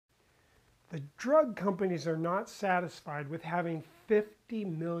The drug companies are not satisfied with having 50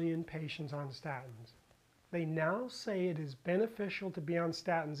 million patients on statins. They now say it is beneficial to be on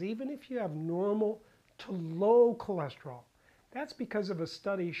statins even if you have normal to low cholesterol. That's because of a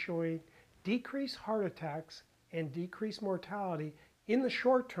study showing decreased heart attacks and decreased mortality in the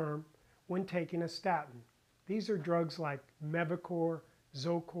short term when taking a statin. These are drugs like Mevacor,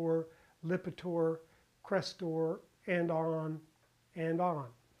 Zocor, Lipitor, Crestor, and on and on.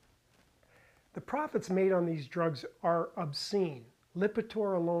 The profits made on these drugs are obscene.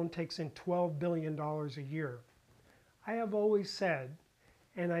 Lipitor alone takes in $12 billion a year. I have always said,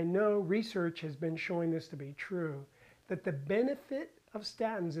 and I know research has been showing this to be true, that the benefit of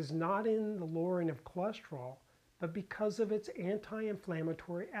statins is not in the lowering of cholesterol, but because of its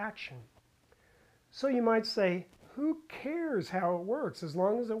anti-inflammatory action. So you might say, who cares how it works as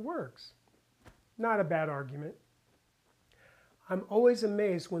long as it works? Not a bad argument. I'm always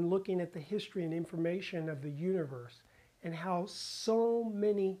amazed when looking at the history and information of the universe and how so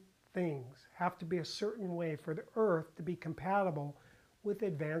many things have to be a certain way for the Earth to be compatible with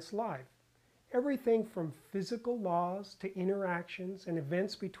advanced life. Everything from physical laws to interactions and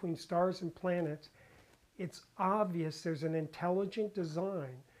events between stars and planets, it's obvious there's an intelligent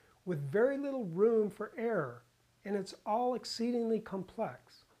design with very little room for error, and it's all exceedingly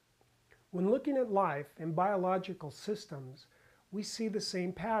complex. When looking at life and biological systems, we see the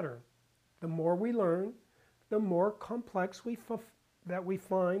same pattern. The more we learn, the more complex that we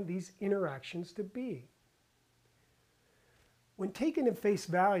find these interactions to be. When taken at face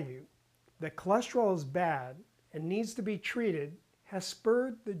value, that cholesterol is bad and needs to be treated has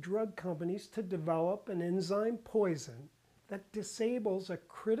spurred the drug companies to develop an enzyme poison that disables a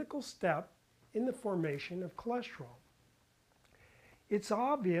critical step in the formation of cholesterol. It's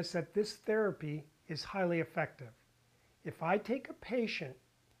obvious that this therapy is highly effective. If I take a patient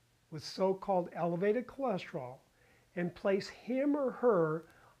with so-called elevated cholesterol and place him or her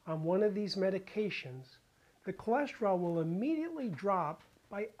on one of these medications, the cholesterol will immediately drop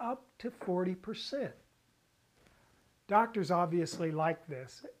by up to 40%. Doctors obviously like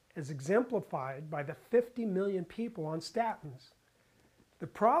this, as exemplified by the 50 million people on statins. The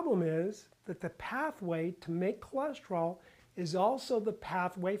problem is that the pathway to make cholesterol is also the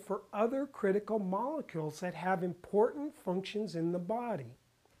pathway for other critical molecules that have important functions in the body.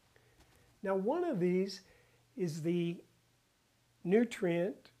 Now, one of these is the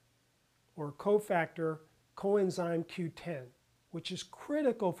nutrient or cofactor coenzyme Q10, which is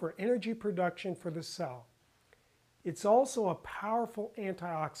critical for energy production for the cell. It's also a powerful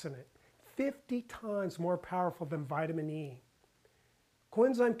antioxidant, 50 times more powerful than vitamin E.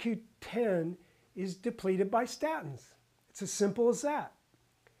 Coenzyme Q10 is depleted by statins. It's as simple as that.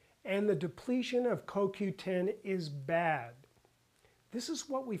 And the depletion of CoQ10 is bad. This is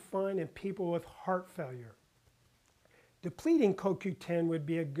what we find in people with heart failure. Depleting CoQ10 would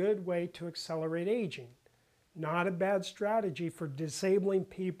be a good way to accelerate aging. Not a bad strategy for disabling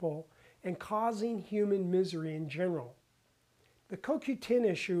people and causing human misery in general. The CoQ10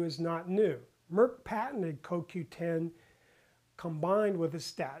 issue is not new. Merck patented CoQ10 combined with a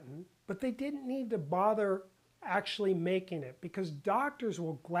statin, but they didn't need to bother actually making it because doctors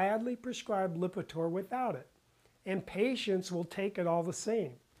will gladly prescribe Lipitor without it, and patients will take it all the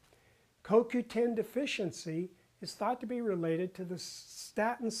same. CoQ10 deficiency is thought to be related to the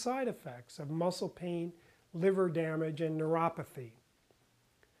statin side effects of muscle pain, liver damage, and neuropathy.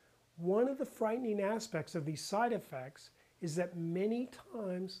 One of the frightening aspects of these side effects is that many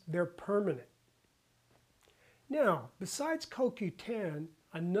times they're permanent. Now, besides CoQ10,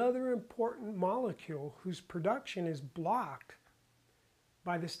 another important molecule whose production is blocked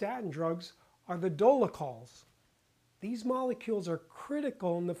by the statin drugs are the dolichols. These molecules are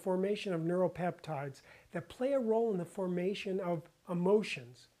critical in the formation of neuropeptides that play a role in the formation of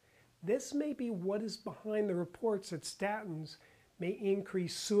emotions. This may be what is behind the reports that statins may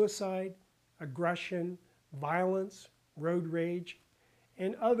increase suicide, aggression, violence, road rage,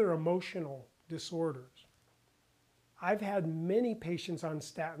 and other emotional disorders. I've had many patients on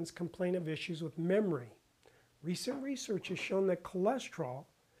statins complain of issues with memory. Recent research has shown that cholesterol,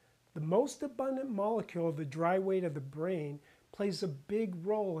 the most abundant molecule of the dry weight of the brain, plays a big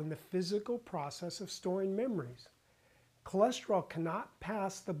role in the physical process of storing memories. Cholesterol cannot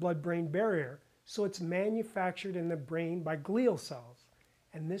pass the blood-brain barrier, so it's manufactured in the brain by glial cells,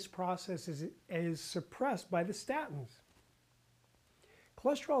 and this process is suppressed by the statins.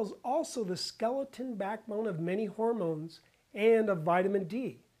 Cholesterol is also the skeleton backbone of many hormones and of vitamin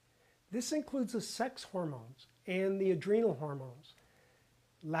D. This includes the sex hormones and the adrenal hormones.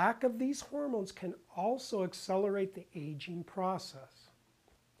 Lack of these hormones can also accelerate the aging process.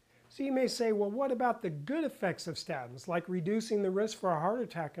 So So you may say, well, what about the good effects of statins, like reducing the risk for a heart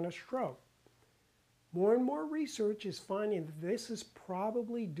attack and a stroke? More and more research is finding that this is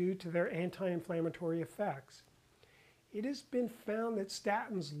probably due to their anti-inflammatory effects. It has been found that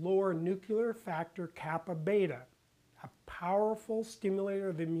statins lower nuclear factor kappa beta, a powerful stimulator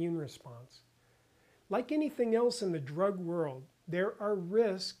of the immune response. Like anything else in the drug world, there are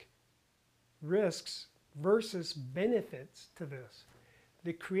risks versus benefits to this.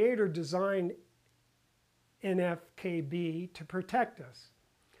 The Creator designed NFKB to protect us.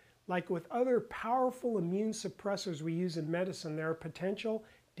 Like with other powerful immune suppressors we use in medicine, there are potential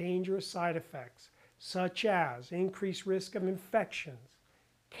dangerous side effects, such as increased risk of infections,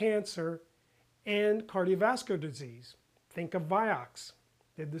 cancer, and cardiovascular disease. Think of Vioxx,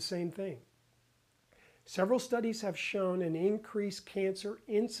 did the same thing. Several studies have shown an increased cancer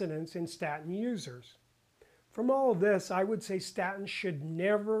incidence in statin users. From all of this, I would say statins should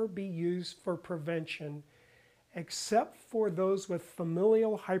never be used for prevention, except for those with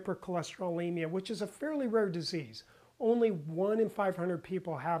familial hypercholesterolemia, which is a fairly rare disease. Only 1 in 500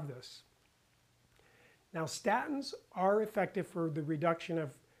 people have this. Now, statins are effective for the reduction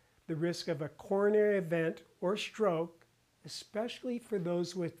of the risk of a coronary event or stroke, especially for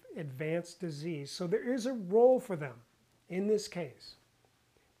those with advanced disease. So there is a role for them in this case.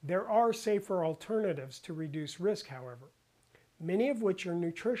 There are safer alternatives to reduce risk, however, many of which are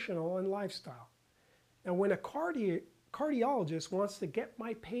nutritional and lifestyle. Now, when a cardiologist wants to get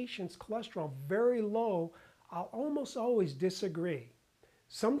my patient's cholesterol very low, I'll almost always disagree.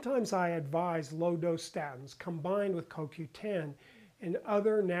 Sometimes I advise low-dose statins combined with CoQ10 and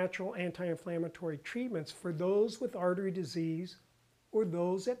other natural anti-inflammatory treatments for those with artery disease or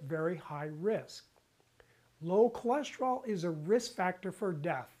those at very high risk. Low cholesterol is a risk factor for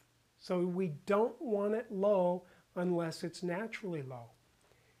death, so we don't want it low unless it's naturally low.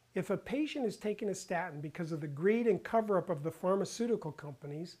 If a patient is taking a statin because of the greed and cover-up of the pharmaceutical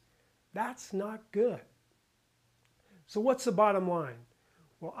companies, that's not good. So what's the bottom line?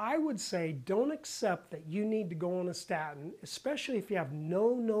 Well, I would say don't accept that you need to go on a statin, especially if you have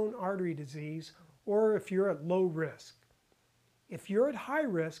no known artery disease or if you're at low risk. If you're at high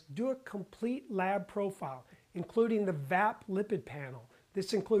risk, do a complete lab profile, including the VAP lipid panel.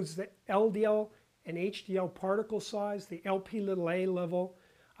 This includes the LDL and HDL particle size, the Lp(a) level.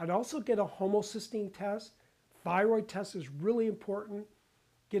 I'd also get a homocysteine test. Thyroid test is really important.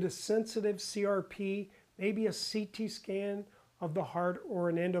 Get a sensitive CRP, maybe a CT scan of the heart or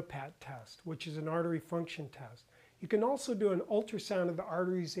an endopat test, which is an artery function test. You can also do an ultrasound of the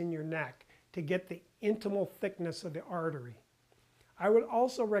arteries in your neck to get the intimal thickness of the artery. I would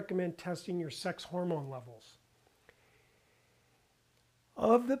also recommend testing your sex hormone levels.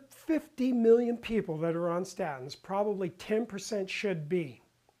 Of the 50 million people that are on statins, probably 10% should be.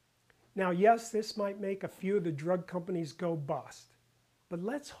 Now, yes, this might make a few of the drug companies go bust, but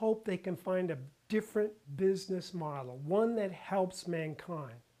let's hope they can find a different business model, one that helps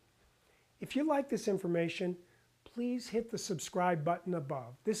mankind. If you like this information, please hit the subscribe button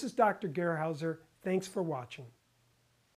above. This is Dr. Gerhauser. Thanks for watching.